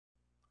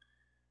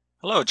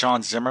Hello,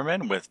 John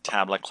Zimmerman with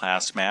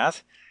TabletClass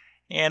Math.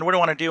 And what I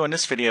want to do in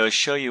this video is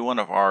show you one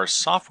of our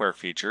software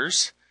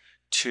features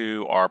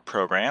to our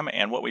program.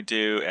 And what we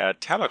do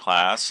at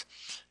TabletClass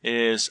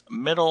is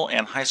middle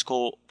and high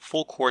school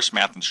full course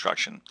math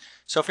instruction.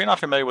 So if you're not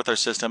familiar with our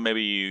system,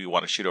 maybe you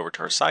want to shoot over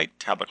to our site,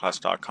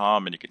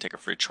 tabletclass.com, and you can take a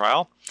free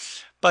trial.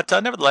 But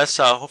nevertheless,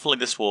 hopefully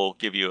this will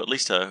give you at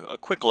least a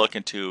quick look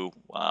into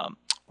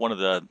one of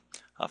the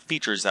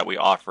features that we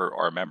offer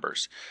our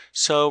members.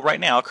 So right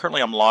now,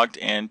 currently I'm logged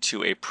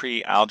into a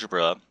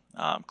pre-algebra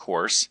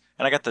course,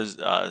 and I got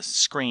the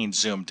screen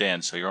zoomed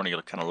in, so you're only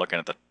kind of looking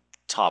at the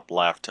top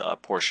left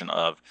portion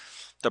of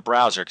the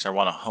browser because I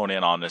want to hone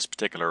in on this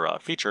particular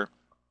feature.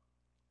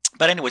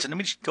 But anyways, let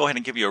me just go ahead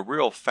and give you a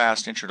real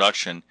fast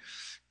introduction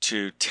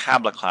to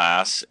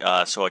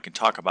TabletClass so I can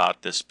talk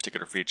about this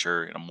particular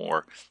feature in a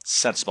more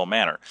sensible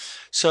manner.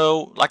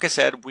 So like I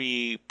said,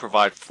 we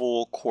provide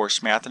full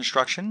course math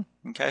instruction.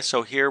 Okay,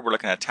 so here we're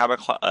looking at a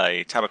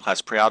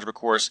TabletClass pre-algebra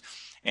course,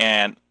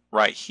 and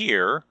right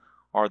here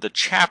are the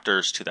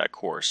chapters to that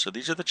course. So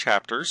these are the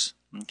chapters,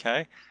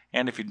 okay,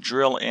 and if you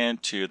drill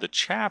into the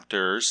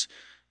chapters,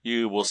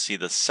 you will see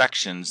the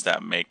sections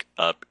that make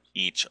up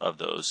each of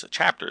those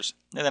chapters.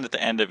 And then at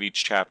the end of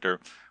each chapter,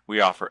 we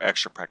offer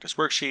extra practice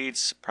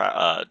worksheets,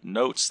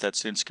 notes that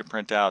students can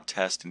print out,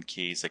 tests and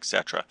keys,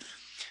 etc.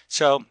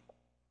 So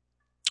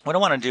what I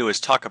want to do is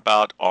talk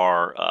about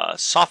our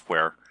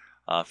software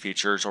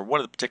features, or one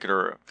of the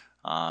particular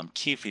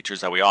key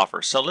features that we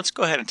offer. So let's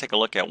go ahead and take a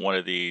look at one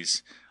of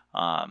these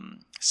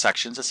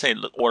sections. Let's say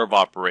order of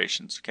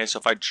operations. Okay, so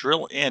if I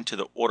drill into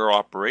the order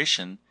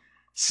operation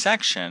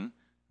section,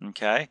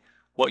 okay,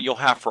 what you'll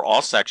have for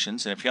all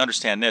sections, and if you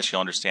understand this,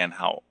 you'll understand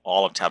how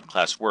all of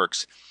TabletClass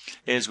works,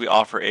 is we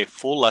offer a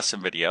full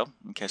lesson video.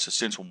 Okay, so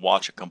students will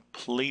watch a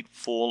complete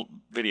full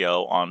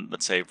video on,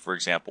 let's say, for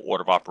example,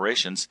 order of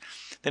operations.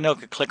 Then they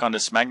can click on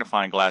this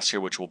magnifying glass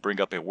here, which will bring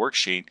up a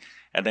worksheet,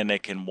 and then they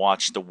can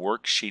watch the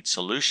worksheet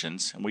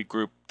solutions. And we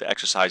group the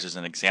exercises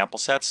in example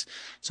sets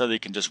so they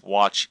can just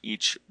watch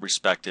each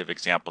respective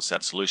example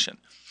set solution.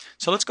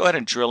 So let's go ahead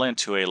and drill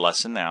into a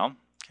lesson now.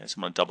 Okay, so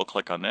I'm going to double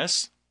click on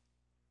this.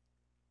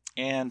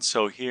 And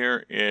so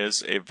here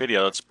is a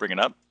video. Let's bring it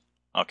up.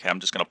 Okay, I'm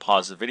just going to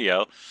pause the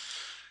video.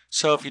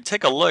 So if you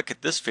take a look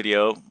at this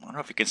video, I don't know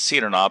if you can see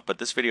it or not, but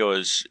this video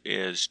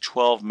is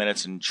 12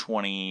 minutes and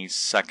 20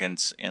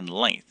 seconds in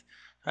length.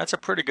 That's a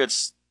pretty good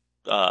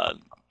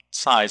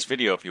size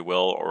video, if you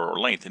will, or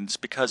length. And it's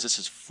because this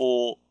is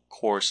full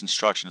course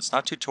instruction. It's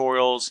not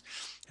tutorials.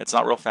 It's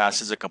not real fast.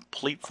 It's a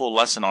complete full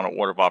lesson on an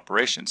order of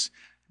operations.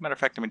 Matter of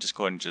fact, let me just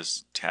go ahead and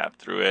just tab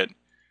through it.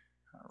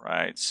 All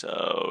right,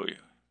 so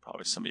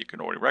probably some of you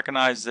can already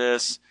recognize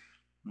this.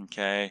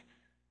 Okay,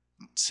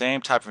 same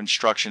type of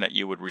instruction that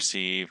you would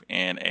receive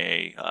in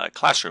a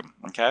classroom.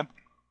 Okay,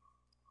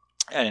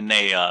 and in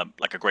a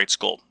like a grade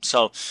school.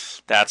 So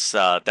that's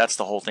the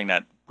whole thing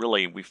that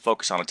really we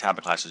focus on in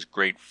TabletClass is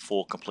great,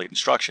 full, complete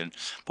instruction.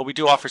 But we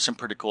do offer some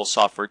pretty cool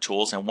software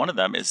tools, and one of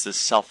them is this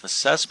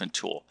self-assessment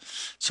tool.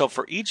 So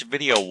for each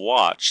video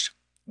watched,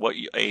 what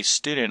a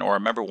student or a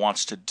member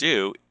wants to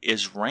do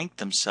is rank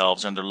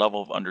themselves on their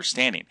level of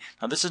understanding.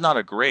 Now this is not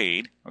a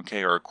grade,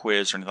 okay, or a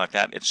quiz or anything like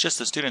that. It's just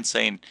the student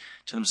saying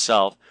to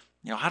themselves,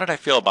 you know, how did I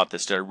feel about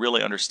this? Did I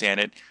really understand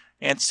it?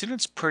 And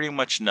students pretty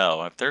much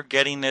know. If they're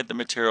getting it, the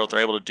material, if they're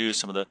able to do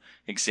some of the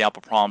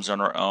example problems on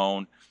their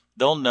own,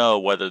 they'll know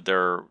whether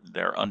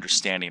they're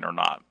understanding or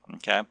not,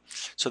 okay?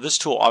 So this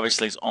tool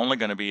obviously is only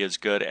going to be as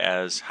good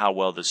as how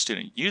well the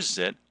student uses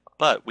it.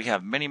 But we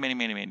have many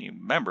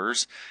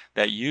members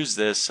that use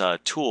this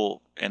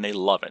tool and they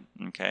love it.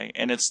 Okay,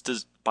 and it's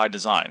by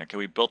design. Okay,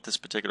 we built this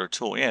particular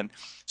tool in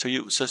so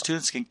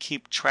students can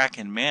keep track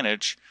and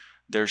manage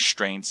their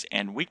strengths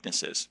and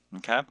weaknesses.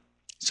 Okay,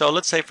 so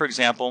let's say for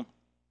example,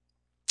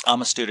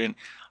 I'm a student.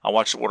 I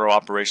watched the order of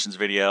operations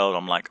video and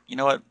I'm like, you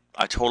know what?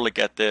 I totally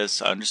get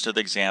this. I understood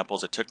the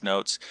examples. I took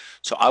notes.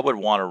 So I would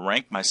want to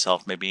rank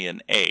myself maybe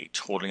an A.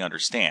 Totally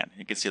understand.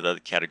 You can see the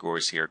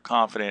categories here: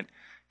 confident,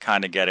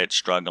 kind of get it,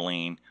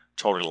 struggling,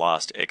 totally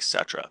lost,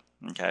 etc.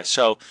 Okay,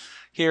 so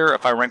here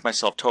if I rank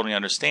myself totally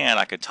understand,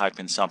 I could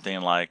type in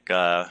something like,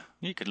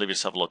 you could leave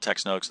yourself a little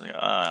text note, like,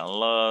 I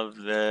love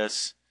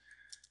this,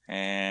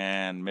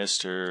 and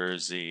Mr.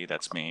 Z,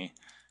 that's me,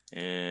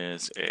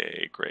 is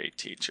a great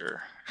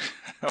teacher.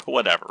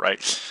 Whatever,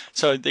 right?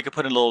 So they could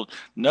put in little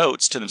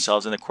notes to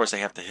themselves, and of course they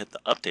have to hit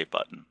the update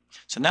button.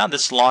 So now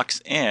this locks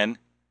in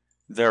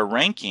their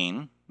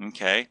ranking,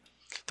 okay,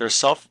 their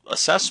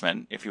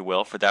self-assessment, if you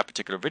will, for that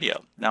particular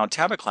video. Now in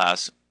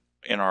TabletClass,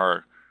 in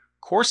our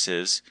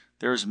courses,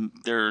 there's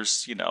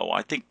you know,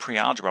 I think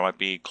pre-algebra might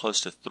be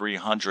close to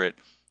 300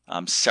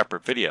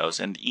 separate videos,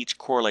 and each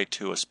correlate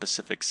to a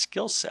specific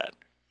skill set.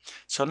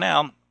 So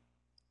now,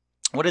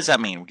 what does that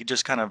mean? We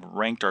just kind of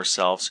ranked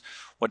ourselves.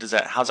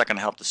 How's that going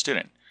to help the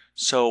student?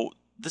 So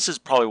this is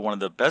probably one of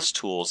the best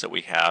tools that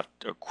we have,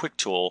 a quick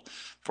tool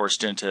for a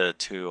student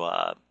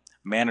to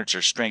manage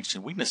their strengths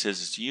and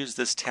weaknesses, is to use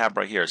this tab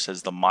right here. It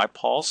says the My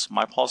Pulse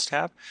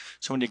tab.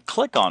 So when you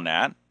click on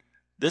that,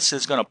 this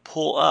is going to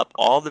pull up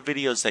all the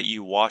videos that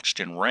you watched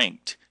and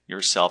ranked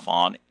yourself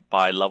on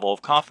by level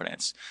of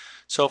confidence.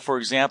 So for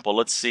example,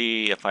 let's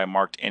see if I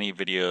marked any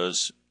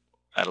videos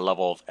at a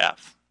level of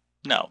F.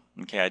 No,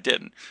 okay, I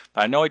didn't.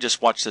 But I know I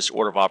just watched this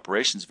order of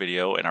operations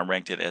video and I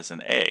ranked it as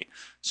an A.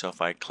 So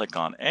if I click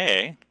on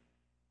A,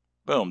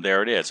 boom,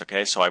 there it is.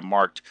 Okay, so I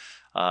marked,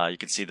 you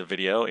can see the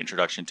video,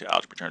 Introduction to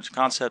Algebra Terms and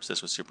Concepts.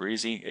 This was super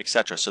easy,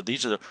 etc. So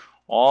these are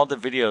all the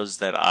videos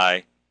that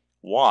I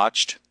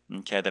watched,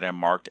 okay, that I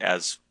marked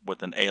as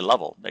with an A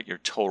level that you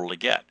totally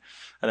get.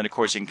 And then of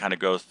course you can kind of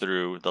go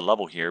through the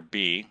level here,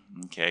 B,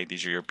 okay,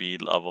 these are your B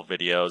level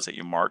videos that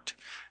you marked.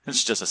 This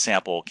is just a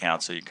sample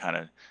count so you kind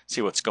of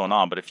see what's going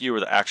on. But if you were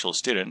the actual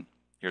student,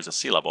 here's a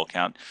C level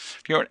count.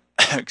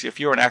 If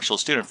you were an actual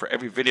student, for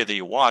every video that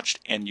you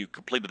watched and you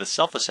completed the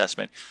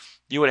self-assessment,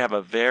 you would have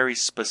a very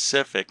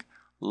specific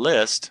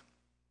list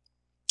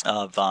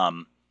of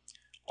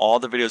all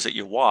the videos that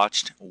you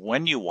watched,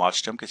 when you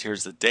watched them, because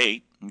here's the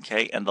date,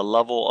 okay, and the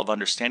level of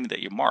understanding that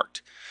you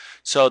marked.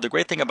 So the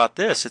great thing about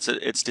this,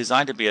 it's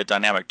designed to be a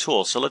dynamic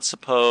tool. So let's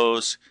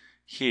suppose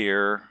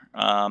here,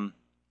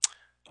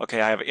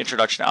 okay, I have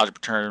Introduction to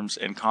Algebra Terms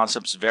and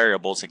Concepts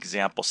Variables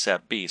example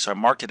set B. So I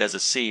marked it as a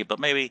C, but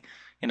maybe,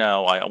 you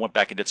know, I went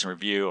back and did some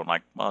review. I'm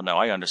like, well, no,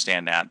 I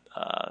understand that.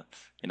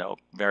 You know,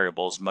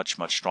 variables much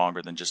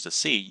stronger than just a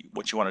C.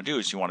 What you want to do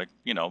is you want to,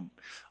 you know,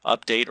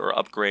 update or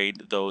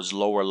upgrade those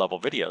lower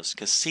level videos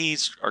because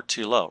C's are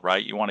too low,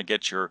 right? You want to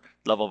get your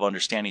level of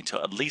understanding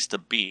to at least a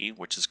B,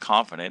 which is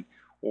confident,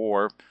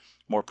 or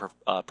more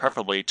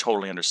preferably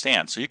totally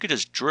understand. So you could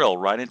just drill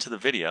right into the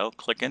video,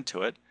 click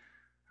into it.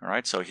 All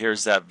right, so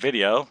here's that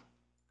video.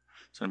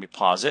 So let me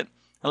pause it.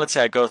 And let's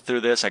say I go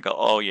through this, I go,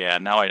 oh yeah,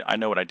 now I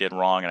know what I did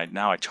wrong, and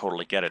now I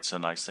totally get it. So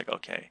now I think,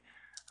 okay,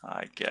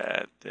 I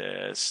get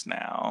this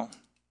now.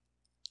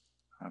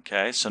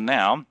 Okay, so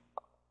now,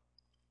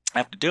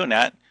 after doing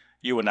that,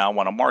 you would now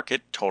want to mark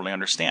it, totally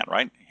understand,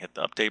 right? Hit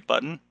the update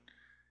button,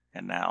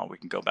 and now we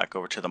can go back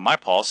over to the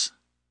MyPulse.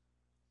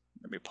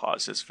 Let me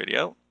pause this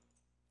video.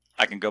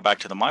 I can go back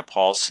to the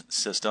MyPulse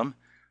system.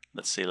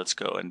 Let's see, let's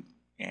go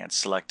and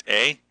select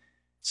A.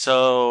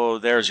 So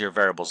there's your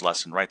variables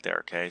lesson right there,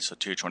 okay? So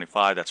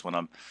 225, that's when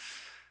I'm,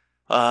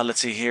 let's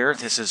see here,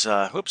 this is,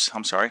 oops,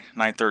 I'm sorry,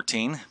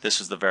 913.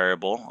 This is the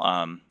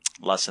variable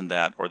lesson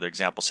that, or the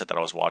example set that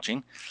I was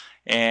watching.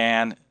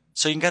 And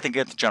so you can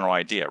get the general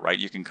idea, right?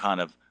 You can kind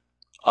of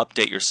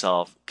update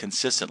yourself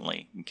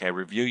consistently, okay?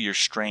 Review your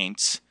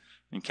strengths,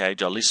 okay?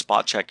 To at least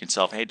spot check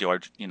yourself, hey, do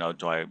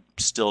I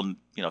still,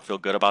 feel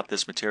good about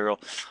this material?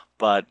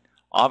 But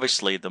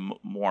obviously, the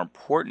more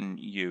important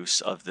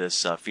use of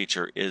this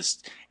feature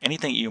is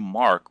anything you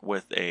mark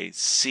with a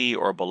C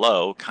or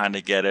below, kind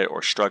of get it,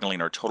 or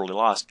struggling, or totally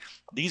lost.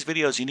 These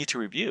videos you need to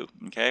review,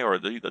 okay, or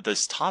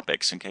these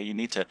topics, okay. You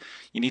need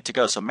to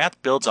go. So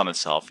math builds on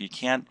itself. You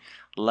can't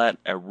let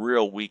a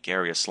real weak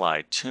area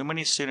slide. Too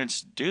many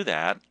students do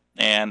that,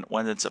 and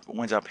what ends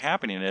up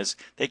happening is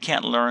they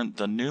can't learn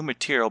the new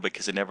material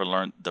because they never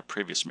learned the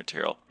previous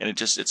material, and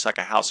it's like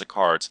a house of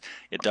cards.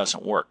 It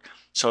doesn't work.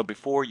 So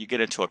before you get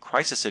into a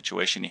crisis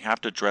situation, you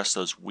have to address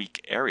those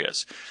weak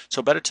areas.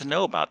 So better to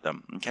know about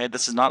them. Okay,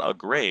 this is not a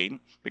grade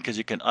because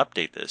you can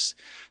update this.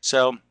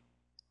 So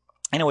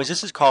anyways,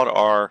 this is called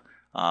our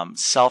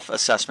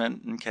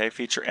self-assessment, okay,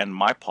 feature and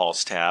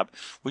MyPulse tab.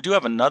 We do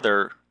have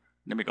another.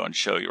 Let me go and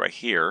show you right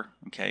here.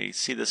 Okay, you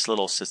see this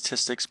little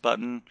statistics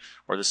button,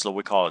 or this little,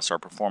 we call it our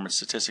performance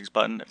statistics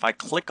button. If I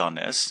click on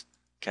this,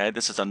 okay,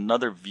 this is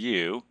another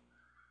view.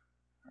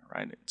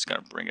 Right, it's going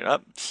to bring it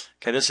up.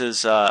 Okay, this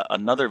is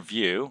another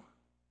view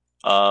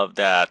of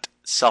that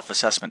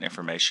self-assessment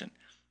information.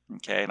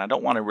 Okay, and I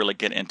don't want to really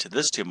get into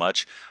this too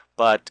much,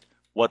 but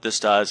what this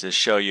does is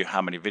show you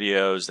how many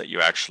videos that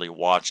you actually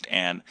watched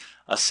and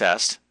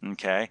assessed.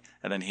 Okay,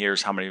 and then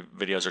here's how many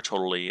videos are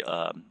totally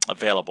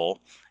available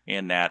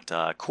in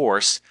that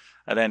course.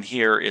 And then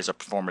here is a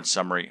performance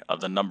summary of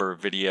the number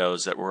of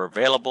videos that were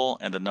available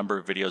and the number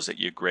of videos that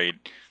you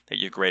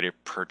graded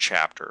per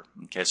chapter.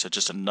 Okay, so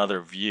just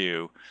another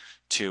view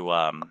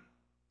to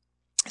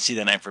see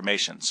that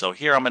information. So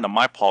here I'm in the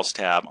MyPulse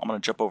tab. I'm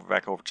going to jump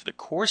back over to the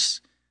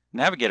Course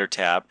Navigator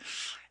tab,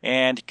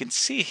 and you can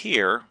see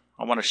here,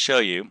 I want to show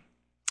you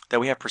that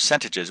we have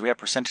percentages. We have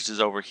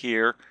percentages over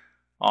here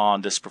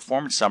on this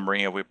performance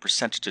summary, and we have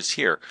percentages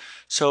here.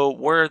 So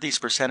where are these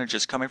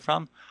percentages coming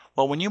from?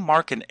 Well, when you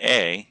mark an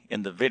A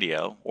in the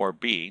video, or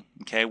B,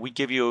 okay, we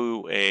give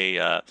you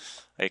a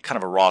kind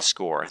of a raw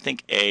score. I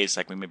think A is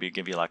like, we maybe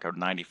give you like a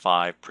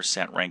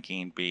 95%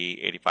 ranking,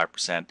 B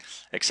 85%,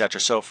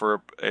 etc. So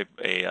for a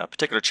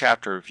particular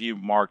chapter, if you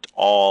marked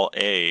all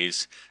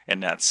A's in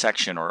that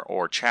section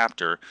or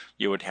chapter,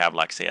 you would have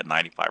like, say, a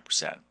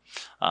 95%.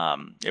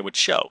 It would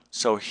show.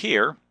 So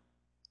here,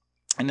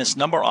 in this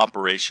number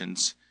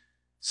operations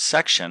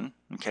section,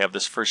 okay, of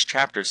this first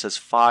chapter, it says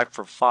 5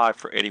 for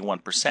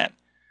 81%.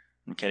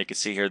 Okay, you can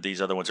see here these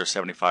other ones are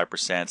 75%,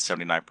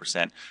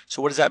 79%.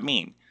 So what does that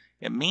mean?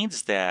 It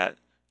means that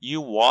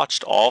you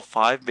watched all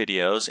 5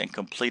 videos and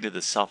completed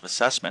the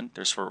self-assessment.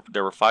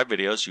 There were 5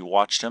 videos, you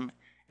watched them,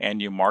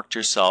 and you marked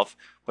yourself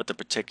with the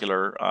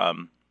particular,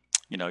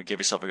 give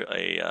yourself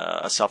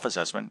a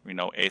self-assessment,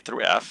 A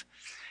through F.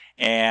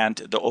 And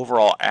the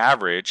overall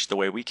average, the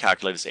way we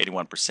calculate, is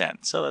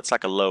 81%. So that's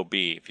like a low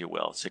B, if you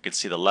will. So you can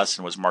see the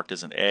lesson was marked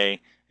as an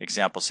A,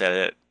 example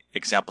set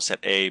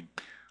A,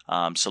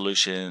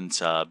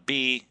 solutions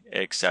B,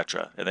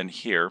 etc. And then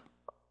here,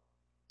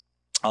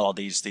 all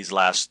these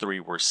last three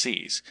were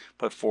C's,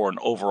 but for an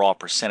overall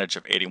percentage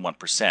of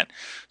 81%.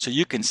 So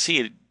you can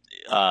see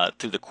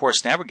through the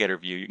Course Navigator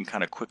view, you can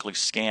kind of quickly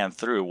scan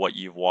through what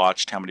you've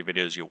watched, how many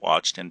videos you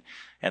watched, and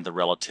the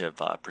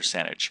relative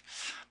percentage.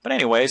 But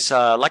anyways,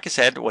 like I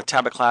said, with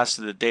TabletClass,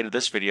 to the date of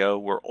this video,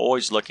 we're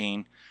always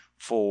looking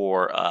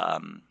for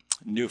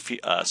new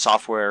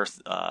software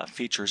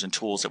features and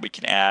tools that we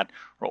can add.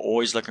 We're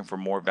always looking for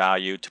more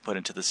value to put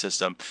into the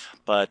system,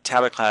 but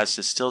TabletClass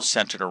is still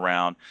centered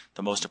around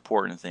the most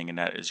important thing, and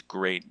that is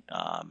great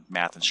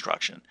math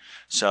instruction.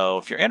 So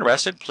if you're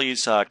interested,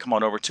 please come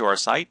on over to our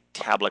site,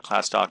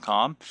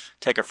 TabletClass.com.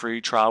 Take a free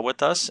trial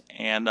with us,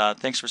 and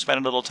thanks for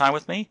spending a little time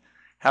with me.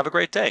 Have a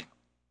great day.